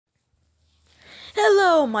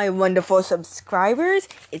Hello, my wonderful subscribers.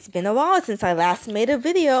 It's been a while since I last made a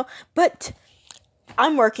video, but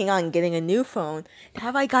I'm working on getting a new phone.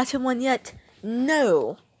 Have I gotten one yet?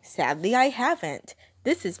 No. Sadly, I haven't.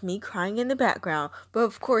 This is me crying in the background, but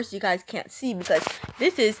of course you guys can't see because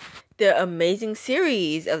this is the amazing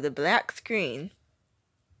series of the black screen.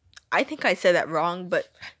 I think I said that wrong, but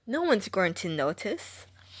no one's going to notice.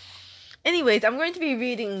 Anyways, I'm going to be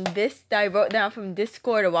reading this that I wrote down from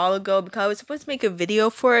Discord a while ago because I was supposed to make a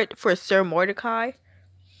video for it for Sir Mordecai.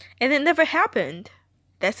 And it never happened.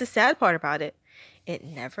 That's the sad part about it. It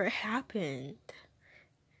never happened.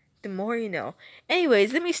 The more you know.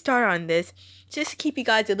 Anyways, let me start on this. Just to keep you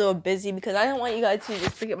guys a little busy because I don't want you guys to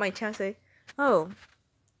just look at my channel and say, oh,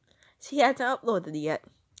 she hasn't uploaded it yet.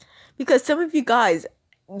 Because some of you guys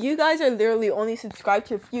are literally only subscribed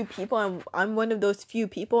to a few people, and I'm one of those few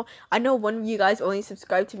people. I know one of you guys only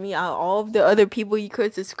subscribed to me out of all of the other people you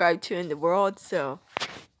could subscribe to in the world, so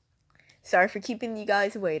sorry for keeping you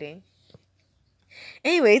guys waiting.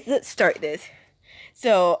 Anyways, let's start this.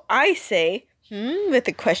 So I say, with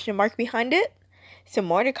a question mark behind it. So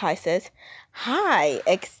Mordecai says, hi,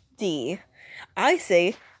 XD. I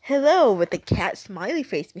say, hello, with a cat smiley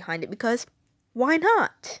face behind it because why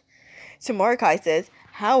not? So Mordecai says,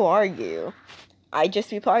 how are you? I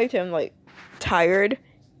just replied to him like, tired,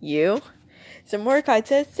 you? So Mordecai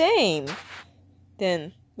says, same.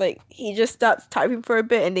 Then, he just stops typing for a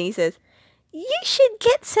bit and then he says, you should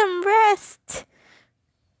get some rest.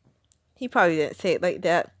 He probably didn't say it like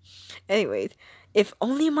that. Anyways, if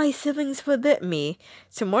only my siblings would let me.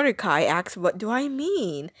 So Mordecai asks, what do I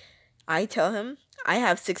mean? I tell him, I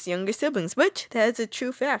have 6 younger siblings, which that is a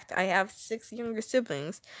true fact. I have 6 younger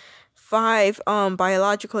siblings. 5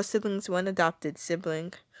 biological siblings, 1 adopted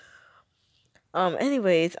sibling.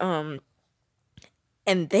 Anyways, and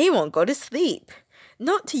they won't go to sleep.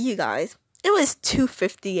 Note to you guys, it was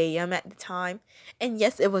 2:50 a.m. at the time. And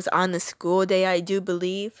yes, it was on a school day, I do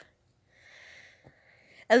believe.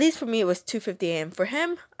 At least for me, it was 2:50 a.m. For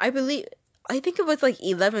him, I think it was like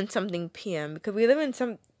 11 something p.m. because we live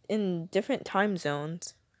in different time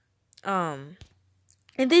zones. And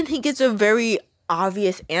then he gets a very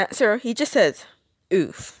obvious answer. He just says,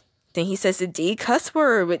 oof. Then he says the D cuss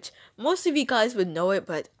word, which most of you guys would know it,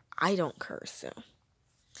 but I don't curse, so.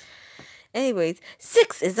 Anyways,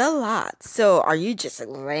 6 is a lot. So are you just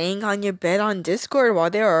laying on your bed on Discord while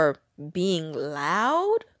they are being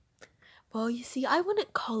loud? Well, you see, I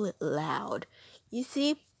wouldn't call it loud. You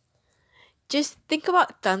see, just think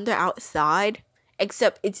about thunder outside,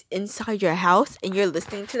 except it's inside your house and you're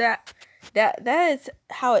listening to that. That is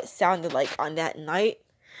how it sounded like on that night.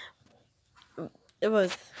 It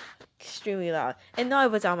was extremely loud. And no, I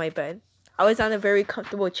was on my bed. I was on a very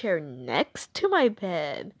comfortable chair next to my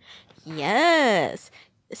bed. Yes.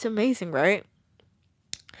 It's amazing, right?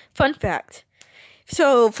 Fun fact.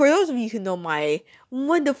 So, for those of you who know my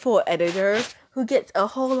wonderful editor, who gets a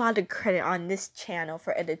whole lot of credit on this channel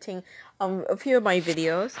for editing a few of my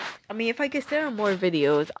videos. I mean, if I could send out more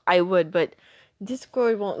videos, I would, but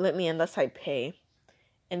Discord won't let me unless I pay.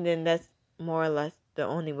 And then that's more or less the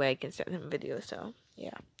only way I can send him videos, so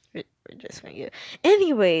yeah. We're just gonna get.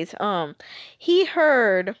 Anyways, he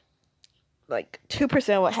heard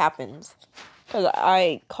 2% of what happens. Because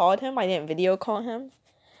I called him, I didn't video call him.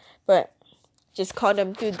 But just called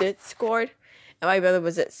him through Discord. And my brother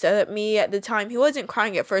was upset at me at the time. He wasn't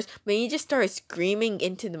crying at first, but he just started screaming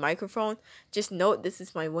into the microphone. Just note, this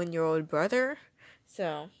is my 1-year-old brother.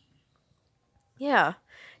 So, yeah.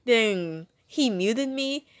 Then he muted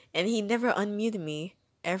me, and he never unmuted me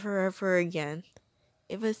ever again.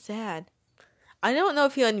 It was sad. I don't know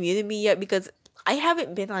if he unmuted me yet because I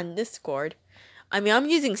haven't been on Discord. I mean, I'm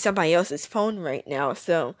using somebody else's phone right now,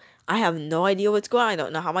 so I have no idea what's going on. I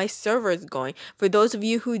don't know how my server is going. For those of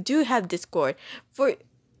you who do have Discord,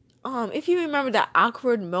 if you remember that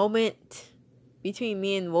awkward moment between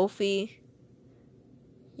me and Wolfie,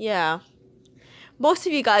 yeah, most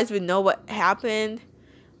of you guys would know what happened.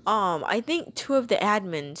 I think 2 of the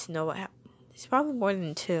admins know what happened. It's probably more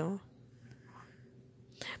than 2.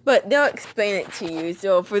 But they'll explain it to you.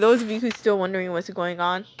 So for those of you who's still wondering what's going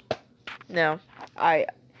on, no, I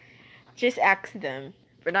just ask them.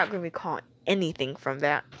 We're not going to recall anything from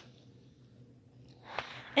that.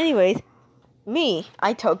 Anyways,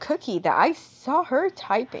 I told Cookie that I saw her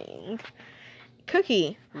typing.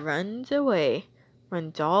 Cookie runs away.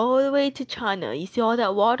 Runs all the way to China. You see all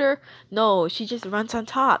that water? No, she just runs on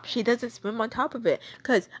top. She doesn't swim on top of it.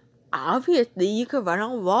 Because obviously you could run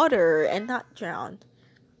on water and not drown.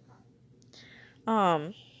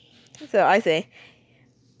 So I say,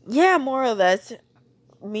 yeah, more or less.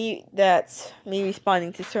 that's me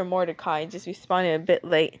responding to Sir Mordecai. Just responded a bit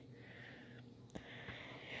late.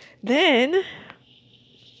 Then,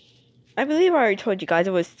 I believe I already told you guys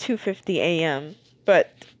it was 2:50 a.m.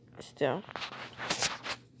 But, still.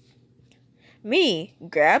 Me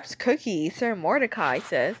grabs cookie, Sir Mordecai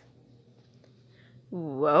says.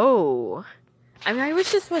 Whoa. I mean, I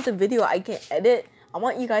wish this was a video I can edit. I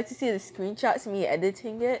want you guys to see the screenshots of me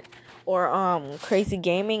editing it. Or, crazy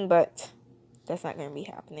gaming, but that's not gonna be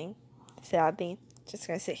happening. Sadly. Just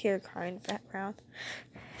gonna sit here crying in the background.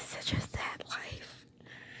 Such a sad life.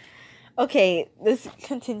 Okay, let's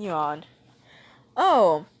continue on.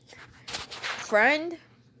 Oh, friend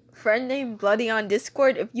named Bloody on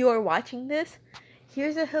Discord, if you are watching this,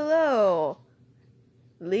 here's a hello.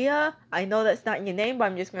 Liyah, I know that's not your name, but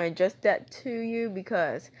I'm just going to adjust that to you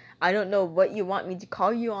because I don't know what you want me to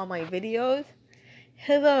call you on my videos.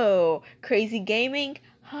 Hello, Crazy Gaming,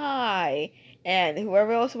 hi. And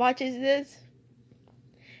whoever else watches this,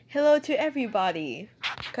 hello to everybody.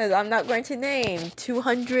 Because I'm not going to name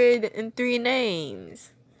 203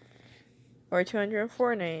 names. Or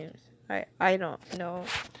 204 names. I don't know.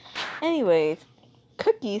 Anyways,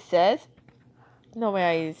 Cookie says... No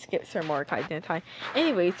way, I skipped Sir Mordecai, didn't I?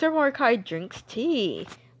 Anyways, Sir Mordecai drinks tea.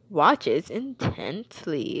 Watches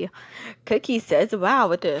intently. Cookie says, wow,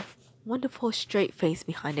 with a wonderful straight face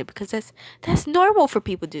behind it. Because that's normal for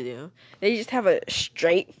people to do. They just have a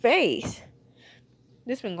straight face.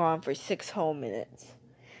 This has been going on for 6 whole minutes.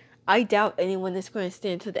 I doubt anyone is going to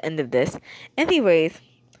stay until the end of this. Anyways,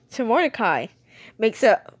 Sir Mordecai makes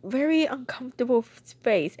a very uncomfortable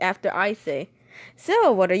face after I say,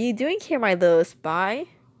 so, what are you doing here, my little spy?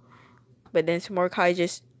 But then Sir Mordecai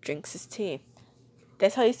just drinks his tea.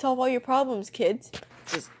 That's how you solve all your problems, kids.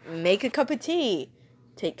 Just make a cup of tea.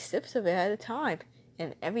 Take sips of it at a time.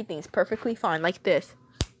 And everything's perfectly fine, like this.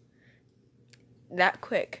 That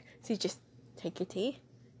quick. So you just take your tea,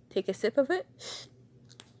 take a sip of it.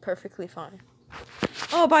 Perfectly fine.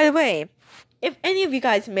 Oh, by the way, if any of you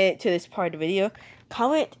guys made it to this part of the video,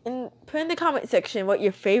 comment and put in the comment section what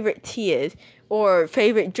your favorite tea is. Or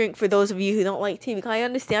favorite drink for those of you who don't like tea. Because I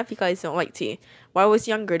understand if you guys don't like tea. When I was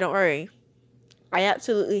younger, don't worry. I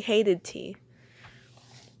absolutely hated tea.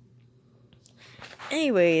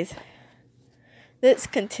 Anyways, let's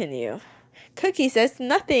continue. Cookie says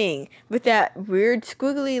nothing with that weird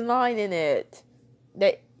squiggly line in it.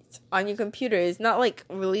 That's on your computer. It's not like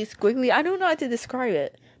really squiggly. I don't know how to describe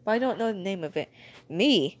it. But I don't know the name of it.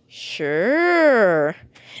 Me? Sure.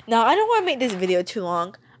 Now, I don't want to make this video too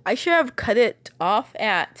long. I should have cut it off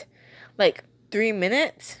at like 3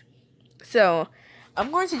 minutes. So I'm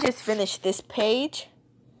going to just finish this page.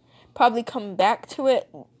 Probably come back to it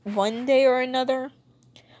one day or another.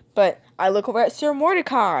 But I look over at Sir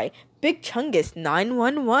Mordecai. Big Chungus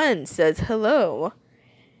 911 says hello.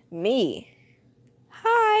 Me.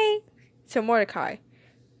 Hi. Sir Mordecai.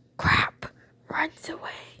 Crap. Runs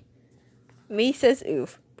away. Me says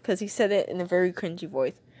oof. Because he said it in a very cringy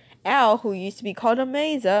voice. Al, who used to be called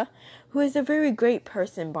Amaza, who is a very great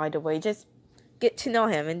person, by the way. Just get to know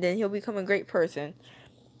him, and then he'll become a great person.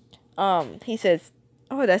 He says,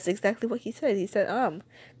 oh, that's exactly what he said. He said,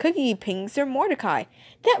 Cookie pings Sir Mordecai.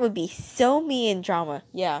 That would be so me in drama.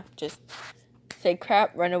 Yeah, just say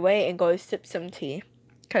crap, run away, and go sip some tea.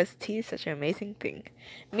 Because tea is such an amazing thing.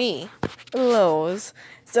 Me, lols.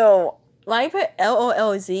 So, when I put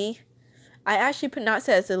L-O-L-Z, I actually pronounce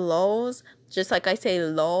it as a lols. Just like I say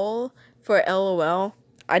lol for LOL.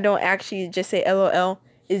 I don't actually just say LOL.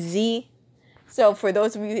 It's Z. So for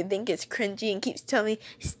those of you who think it's cringy and keeps telling me,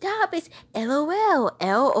 stop, it's LOL.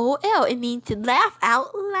 LOL. It means to laugh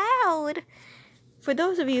out loud. For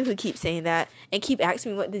those of you who keep saying that and keep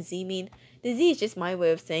asking me what the Z mean, the Z is just my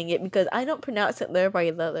way of saying it because I don't pronounce it letter by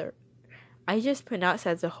letter. I just pronounce it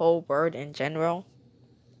as a whole word in general.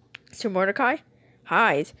 Sir Mordecai,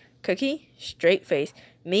 highs, Cookie, straight face,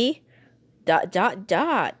 me, ...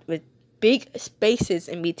 with big spaces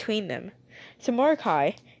in between them. So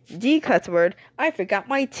Mordecai, D cuss word, I forgot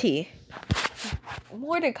my T.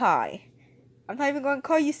 Mordecai, I'm not even going to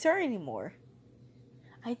call you sir anymore.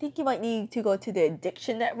 I think you might need to go to the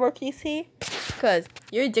addiction network, you see? Because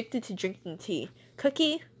you're addicted to drinking tea.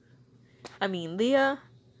 Cookie, Liyah,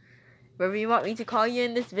 whatever you want me to call you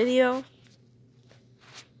in this video,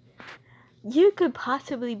 you could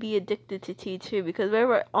possibly be addicted to tea too, because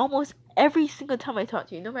whenever almost every single time I talk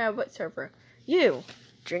to you, no matter what server, you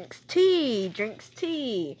drinks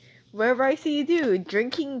tea. Wherever I see you do,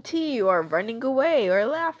 drinking tea or running away or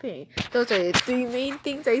laughing. Those are the 3 main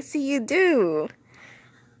things I see you do.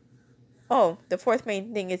 Oh, the 4th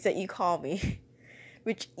main thing is that you call me.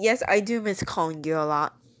 Which, yes, I do miss calling you a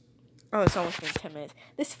lot. Oh, it's almost been 10 minutes.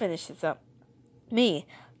 Let's finish this up. Me.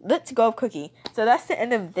 Let's go cookie. So that's the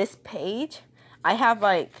end of this page. I have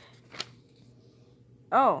like...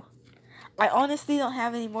 Oh. I honestly don't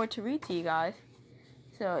have any more to read to you guys.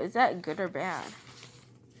 So is that good or bad?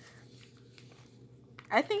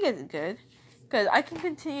 I think it's good. Because I can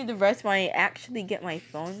continue the rest when I actually get my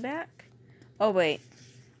phone back. Oh, wait.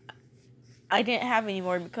 I didn't have any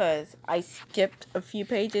more because I skipped a few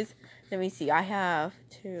pages. Let me see. I have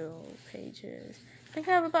 2 pages. I think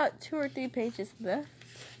I have about 2 or 3 pages left.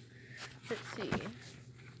 Let's see.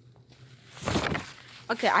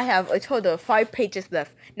 Okay, I have a total of 5 pages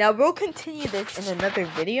left. Now, we'll continue this in another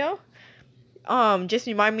video. Just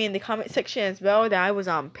remind me in the comment section as well that I was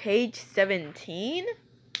on page 17.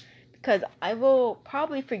 Because I will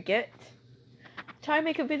probably forget. Try to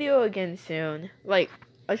make a video again soon. Like,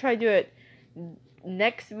 I'll try to do it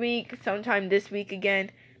next week, sometime this week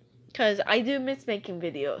again. Because I do miss making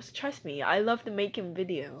videos. Trust me, I love making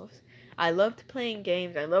videos. I loved playing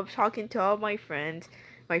games. I love talking to all my friends.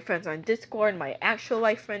 My friends on Discord, my actual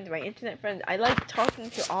life friends, my internet friends. I like talking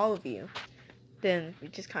to all of you. Then we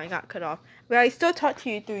just kind of got cut off. But I still talk to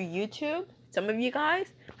you through YouTube. Some of you guys.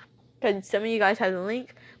 Because some of you guys have a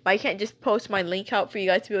link. But I can't just post my link out for you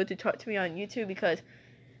guys to be able to talk to me on YouTube. Because,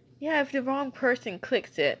 yeah, if the wrong person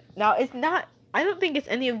clicks it. Now, it's not... I don't think it's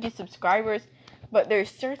any of you subscribers. But there's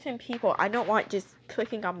certain people I don't want just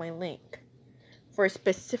clicking on my link. For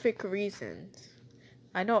specific reasons.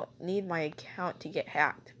 I don't need my account to get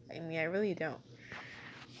hacked. I mean, I really don't.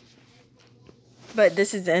 But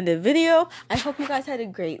this is the end of the video. I hope you guys had a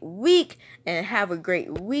great week. And have a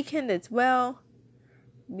great weekend as well.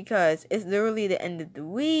 Because it's literally the end of the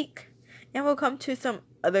week. And we'll come to some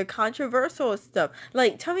other controversial stuff.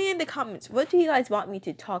 Like, tell me in the comments. What do you guys want me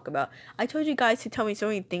to talk about? I told you guys to tell me so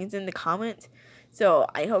many things in the comments. So,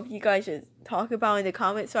 I hope you guys just talk about in the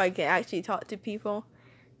comments so I can actually talk to people.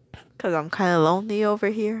 Because I'm kind of lonely over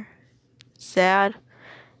here. Sad.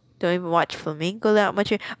 Don't even watch Flamingo that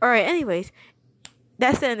much. Alright, anyways.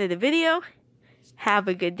 That's the end of the video. Have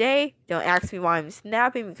a good day. Don't ask me why I'm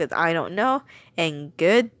snapping because I don't know. And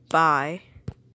goodbye.